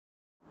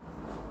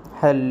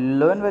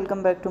Hello and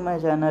welcome back to my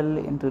channel.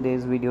 In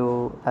today's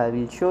video I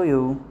will show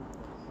you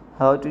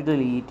how to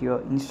delete your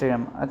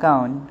Instagram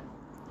account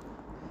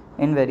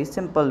in very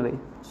simple way.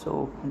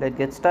 So let's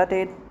get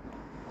started.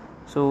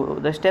 So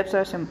the steps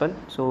are simple,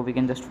 so we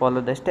can just follow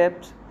the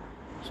steps.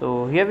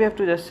 So here we have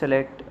to just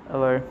select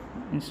our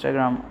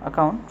Instagram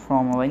account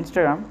from our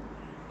Instagram.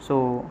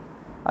 So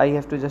I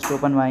have to just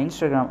open my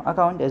Instagram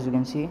account, as you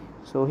can see.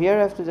 So here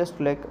I have to just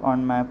click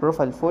on my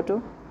profile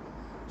photo.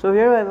 So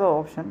here I have an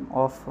option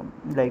of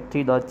like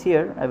three dots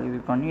here. I will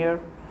click on here,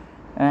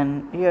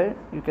 and here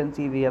you can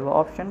see we have an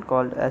option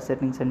called as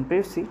settings and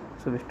privacy.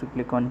 So we have to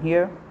click on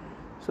here.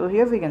 So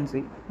here we can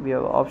see we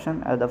have an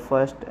option at the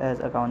first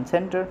as account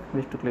center.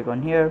 We have to click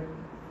on here.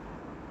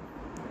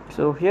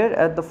 So here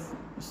at the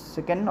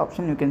second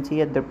option you can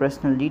see at the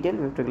personal detail,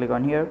 we have to click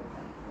on here,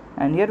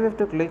 and here we have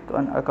to click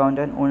on account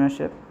and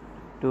ownership.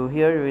 To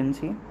here you can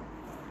see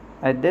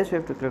at this we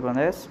have to click on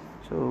this.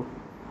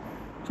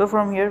 So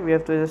from here we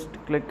have to just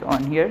click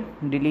on here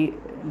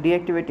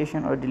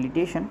deactivation or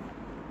deletion.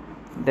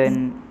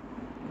 Then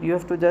you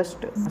have to just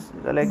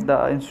select the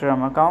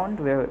Instagram account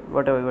where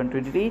whatever you want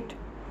to delete.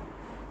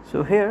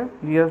 So here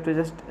you have to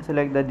just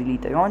select the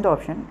delete account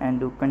option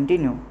and do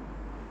continue.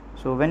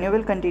 So when you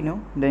will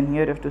continue, then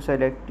here you have to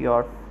select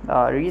your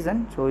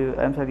reason. So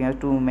I'm saying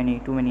too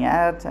many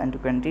ads and to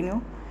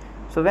continue.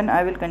 So when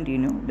I will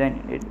continue,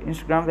 then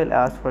Instagram will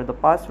ask for the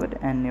password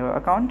and your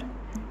account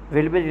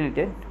will be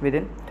deleted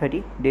within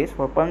 30 days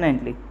for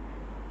permanently.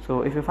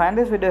 So if you find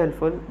this video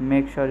helpful,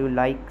 make sure you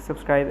like,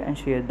 subscribe and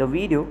share the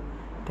video.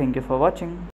 Thank you for watching.